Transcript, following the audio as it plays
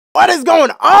What is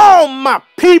going on, my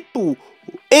people?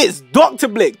 It's Dr.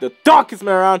 Blick, the darkest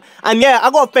man around. And yeah,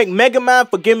 I gotta thank Mega Man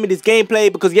for giving me this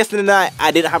gameplay, because yesterday night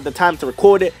I didn't have the time to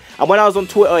record it. And when I was on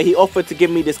Twitter, he offered to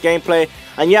give me this gameplay.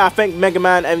 And yeah, I thank Mega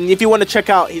Man. And if you want to check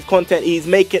out his content, he's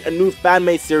making a new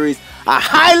fan-made series. I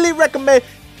highly recommend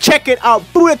check it out.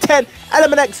 Buddha 10,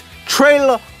 Element X,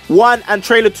 Trailer 1 and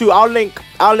Trailer 2. I'll link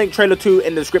Trailer 2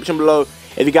 in the description below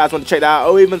if you guys want to check that out,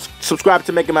 or even subscribe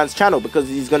to Mega Man's channel, because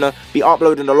he's gonna be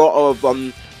uploading a lot of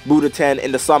Buddha 10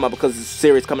 in the summer, because the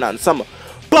series coming out in summer.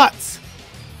 But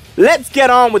let's get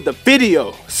on with the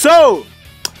video. So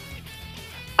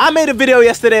I made a video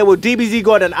yesterday with DBZ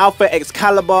God and Alpha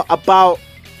Excalibur about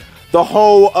the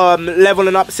whole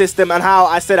leveling up system, and how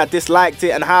I said I disliked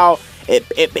it, and how it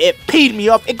peed me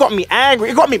off. It got me angry.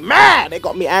 It got me mad. It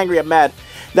got me angry and mad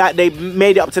that they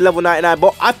made it up to level 99.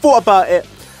 But I thought about it,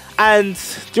 and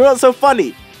do you know what's so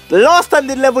funny? The last time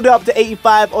they leveled it up to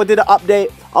 85 or did an update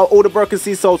of all the broken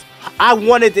sea souls, I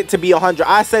wanted it to be 100.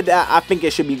 I said that I think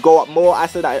it should go up more. I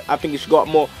said I think it should go up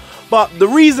more. But the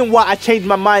reason why I changed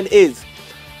my mind is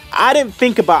I didn't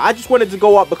think about it. I just wanted to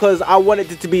go up because I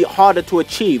wanted it to be harder to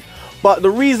achieve. But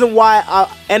the reason why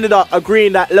I ended up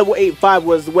agreeing that level 85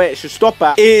 was where it should stop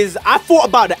at is I thought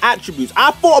about the attributes.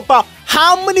 I thought about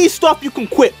how many stuff you can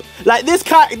equip. Like this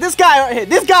guy right here,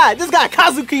 this guy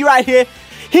Kazuki right here,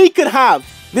 he could have,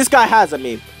 this guy has,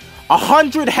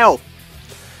 100 health,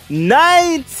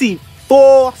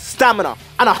 94 stamina,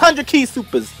 and 100 key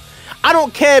supers. I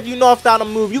don't care if you nerf down a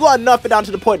move, you gotta nerf it down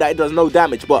to the point that it does no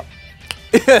damage, but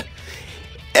if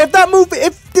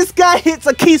this guy hits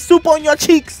a key super on your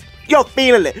cheeks, you're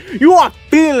feeling it. You are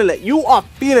feeling it. You are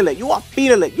feeling it. You are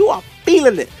feeling it. You are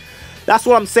feeling it. That's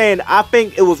what I'm saying. I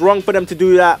think it was wrong for them to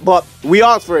do that, but we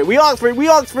asked for it. We asked for it. We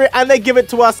asked for it, and they give it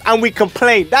to us, and we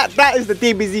complain. That is the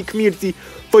DBZ community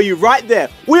for you right there.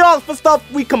 We asked for stuff,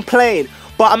 we complain.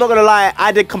 But I'm not gonna lie,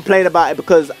 I did complain about it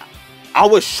because I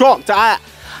was shocked. I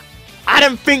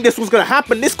didn't think this was gonna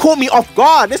happen. This caught me off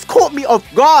guard. This caught me off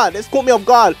guard. This caught me off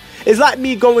guard. It's like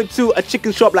me going to a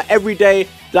chicken shop like every day,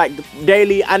 like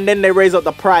daily, and then they raise up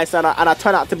the price, and I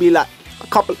turn out to be like a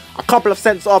couple of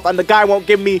cents off, and the guy won't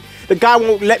let me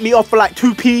off for like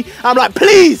 2p. I'm like,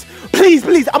 please,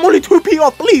 I'm only 2p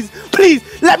off, please,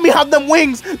 let me have them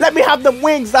wings, let me have them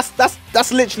wings.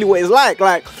 That's literally what it's like.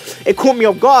 Like, it caught me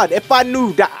off guard. If I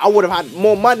knew that I would have had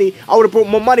more money, I would have brought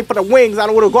more money for the wings,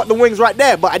 and I would have got the wings right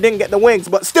there, but I didn't get the wings.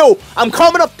 But still, I'm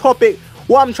coming off topic.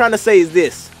 What I'm trying to say is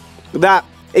this, that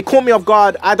it caught me off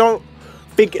guard. I don't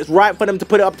think it's right for them to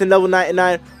put it up to level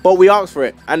 99, but we asked for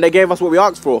it, and they gave us what we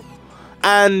asked for.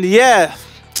 And yeah,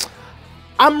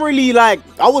 I'm really like,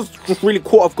 I was just really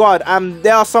caught off guard.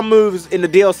 There are some moves in the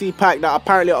DLC pack that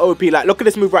apparently are OP. Like, look at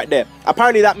this move right there.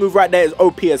 Apparently that move right there is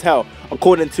OP as hell,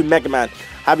 according to Mega Man.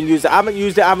 I haven't used it. I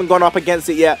haven't gone up against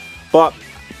it yet, but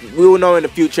we will know in the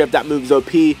future if that move is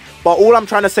OP. But all I'm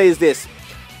trying to say is this.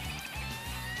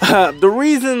 The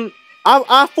reason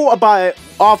I thought about it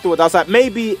afterwards, I was like,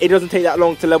 maybe it doesn't take that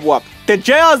long to level up. Then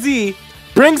JRZ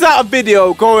brings out a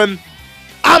video going,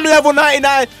 I'm level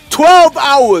 99, 12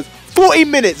 hours, 40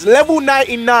 minutes, level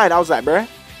 99. I was like, bruh.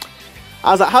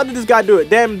 I was like, how did this guy do it?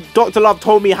 Then Dr. Love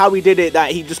told me how he did it, that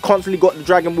he just constantly got the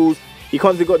Dragon Balls. He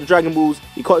constantly got the Dragon Balls.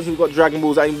 He constantly got the Dragon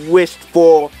Balls, and he wished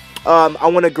for, I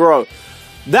want to grow.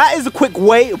 That is a quick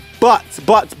way, but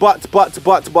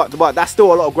that's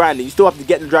still a lot of grinding. You still have to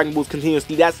get the Dragon Balls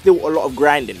continuously. That's still a lot of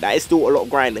grinding. That is still a lot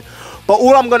of grinding. But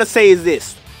all I'm going to say is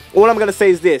this.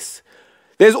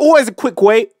 There's always a quick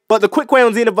way, but the quick way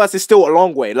on Xenoverse is still a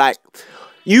long way. Like,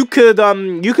 you can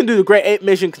do the Great Ape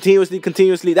mission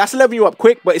continuously. That's leveling you up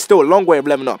quick, but it's still a long way of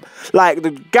leveling up. Like,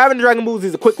 the gathering Dragon Balls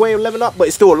is a quick way of leveling up, but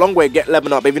it's still a long way of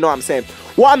leveling up, if you know what I'm saying.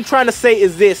 What I'm trying to say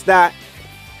is this, that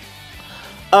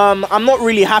I'm not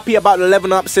really happy about the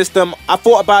leveling up system. I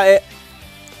thought about it.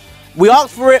 We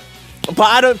asked for it, but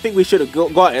I don't think we should have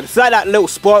got it. It's like that little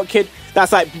spoiled kid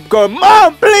that's like going,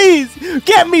 Mom, please,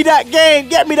 get me that game,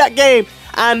 get me that game.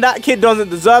 And that kid doesn't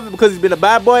deserve it because he's been a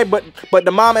bad boy, but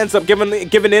the mom ends up giving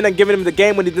in and giving him the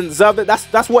game when he didn't deserve it.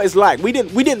 That's what it's like. We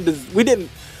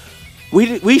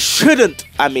shouldn't.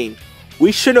 I mean,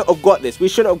 we shouldn't have got this. We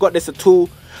shouldn't have got this at all.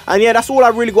 And yeah, that's all I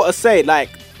really got to say.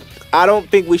 Like, I don't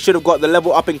think we should have got the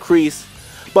level up increase.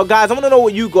 But guys, I want to know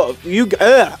what you got.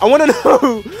 I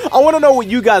want to know what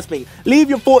you guys think. Leave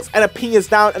your thoughts and opinions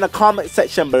down in the comment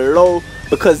section below,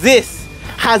 because this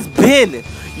has been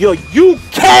your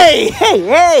UK,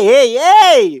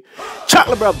 hey,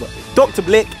 Chocolate Brother, Dr.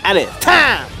 Blick, and it's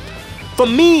time for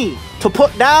me to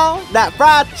put down that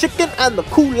fried chicken and the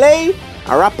Kool-Aid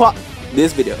and wrap up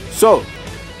this video. So,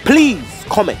 please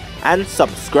comment and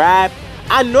subscribe.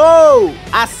 I know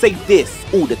I say this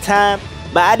all the time,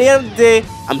 But at the end of the day,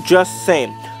 I'm just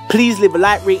saying, please leave a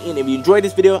like rating if you enjoyed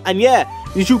this video. And yeah,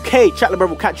 this UK Chatler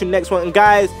Brother will catch you in the next one. And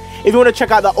guys, if you want to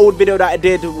check out the old video that I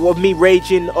did of me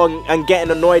raging on and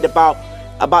getting annoyed about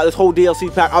this whole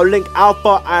DLC pack, I'll link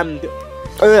Alpha and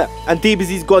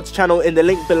DBZ's God's channel in the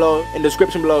link below, in the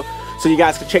description below, so you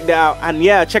guys can check that out. And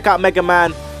yeah, check out Mega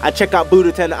Man and check out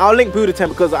Buddha 10. I'll link Buddha 10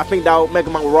 because I think that Mega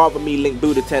Man would rather me link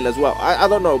Buddha 10 as well. I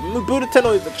don't know, Buddha 10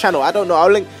 or the channel, I don't know.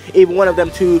 I'll link either one of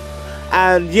them too.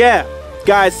 And yeah,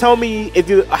 guys, tell me if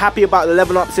you're happy about the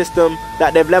level up system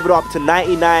that they've leveled up to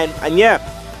 99. And yeah,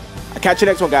 I'll catch you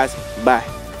next one, guys.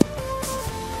 Bye.